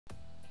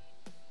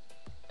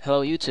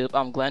Hello YouTube,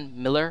 I'm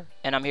Glenn Miller,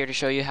 and I'm here to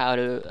show you how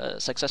to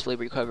successfully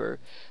recover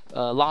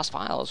lost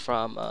files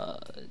from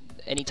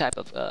any type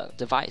of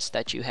device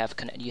that you have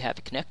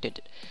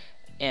connected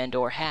and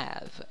or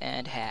have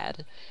and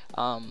had.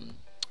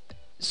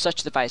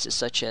 Such devices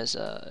such as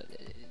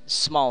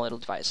small little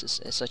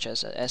devices such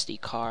as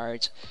SD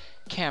cards,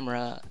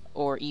 camera,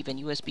 or even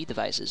USB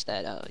devices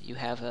that you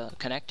have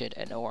connected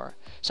and or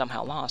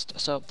somehow lost.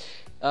 So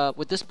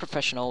with this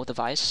professional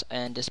device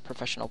and this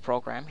professional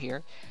program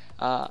here,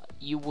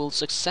 you will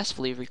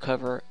successfully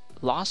recover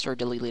lost or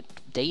deleted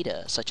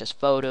data such as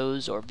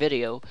photos or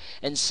video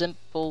in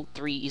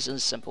three easy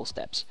simple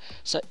steps.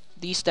 So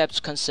these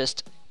steps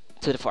consist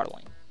to the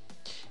following: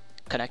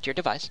 connect your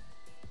device,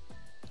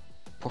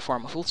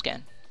 perform a full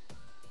scan,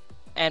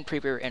 and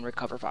preview and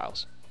recover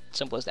files.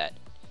 Simple as that.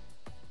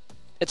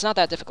 It's not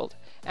that difficult.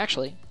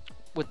 Actually,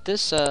 with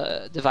this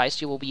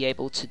device, you will be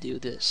able to do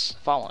the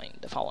following.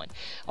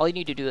 All you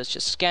need to do is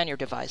just scan your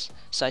device,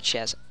 such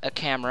as a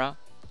camera,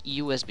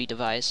 USB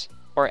device,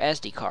 or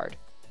SD card.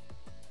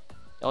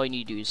 All you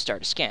need to do is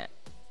start a scan.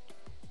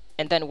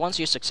 And then once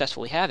you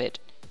successfully have it,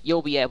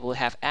 you'll be able to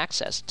have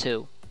access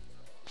to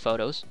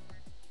photos,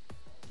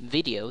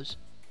 videos,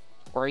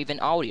 or even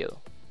audio.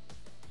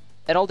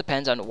 It all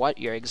depends on what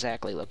you're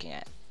exactly looking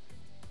at.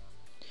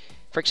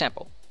 For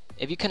example,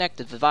 if you connect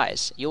the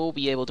device, you'll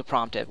be able to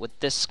prompt it with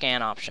this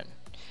scan option.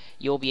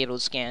 You'll be able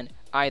to scan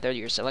either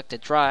your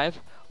selected drive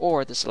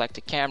or the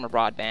selected camera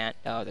broadband,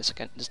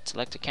 the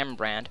selected camera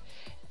brand,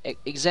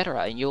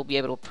 etc. And you'll be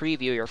able to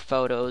preview your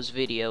photos,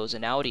 videos,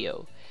 and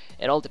audio.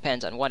 It all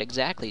depends on what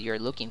exactly you're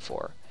looking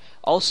for.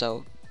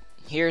 Also,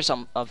 here are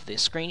some of the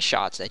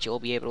screenshots that you'll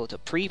be able to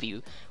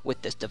preview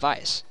with this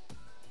device.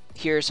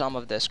 Here are some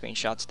of the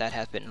screenshots that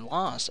have been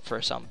lost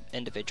for some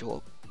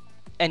individual,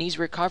 and he's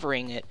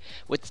recovering it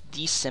with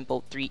these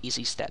simple 3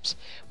 easy steps.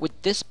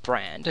 With this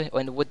brand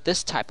and with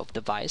this type of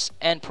device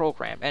and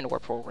program,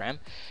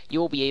 you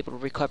will be able to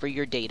recover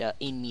your data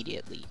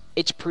immediately.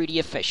 It's pretty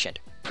efficient,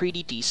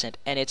 pretty decent,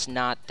 and it's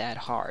not that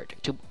hard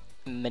to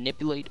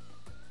manipulate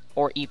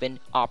or even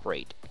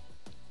operate.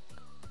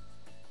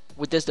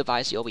 With this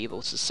device, you'll be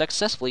able to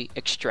successfully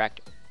extract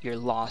your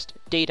lost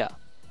data.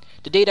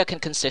 The data can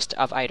consist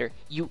of either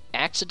you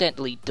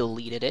accidentally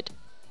deleted it,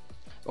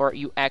 or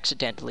you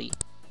accidentally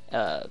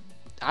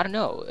I don't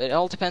know. It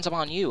all depends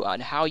upon you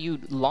on how you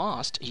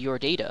lost your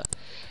data.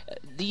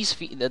 This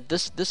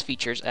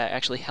features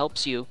actually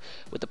helps you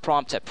with the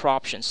prompt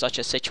options, such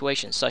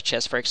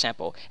as, for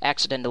example,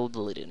 accidental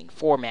deleting,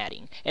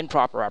 formatting,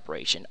 improper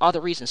operation. Other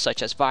reasons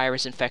such as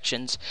virus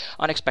infections,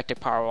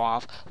 unexpected power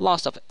off,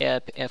 loss of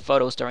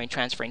photos during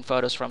transferring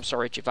photos from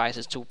storage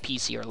devices to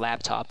PC or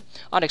laptop,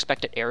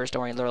 unexpected errors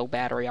during low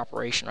battery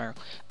operation, or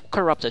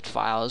corrupted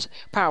files,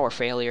 power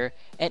failure,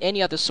 and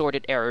any other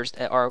sorted errors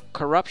that are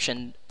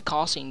corruption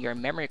causing your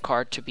memory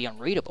card to be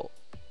unreadable.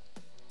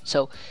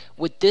 So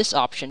with this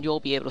option, you'll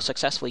be able to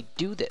successfully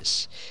do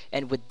this,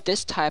 and with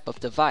this type of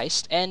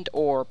device and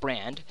or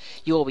brand,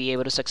 you will be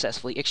able to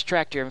successfully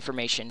extract your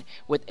information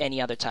with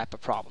any other type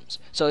of problems.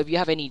 So if you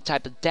have any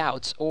type of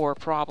doubts or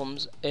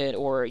problems,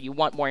 or you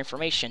want more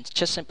information,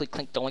 just simply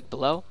click the link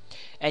below,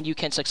 and you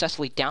can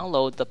successfully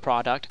download the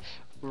product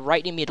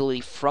right immediately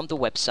from the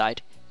website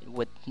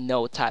with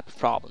no type of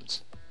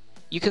problems.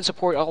 You can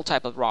support all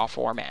type of raw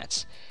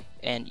formats,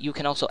 and you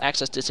can also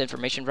access this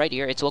information right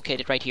here. It's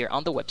located right here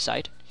on the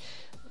website.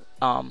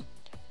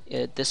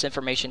 This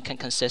information can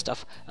consist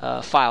of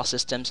file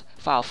systems,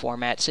 file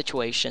format,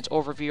 situations,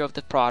 overview of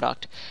the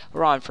product,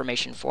 raw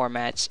information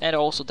formats, and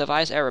also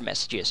device error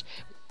messages.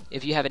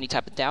 If you have any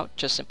type of doubt,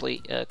 just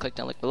simply click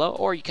the link below,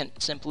 or you can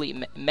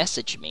simply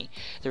message me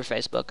through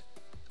Facebook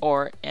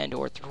or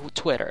through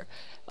Twitter.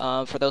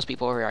 For those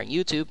people who are on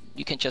YouTube,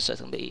 you can just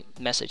simply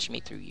message me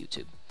through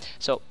YouTube.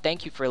 So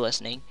thank you for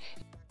listening,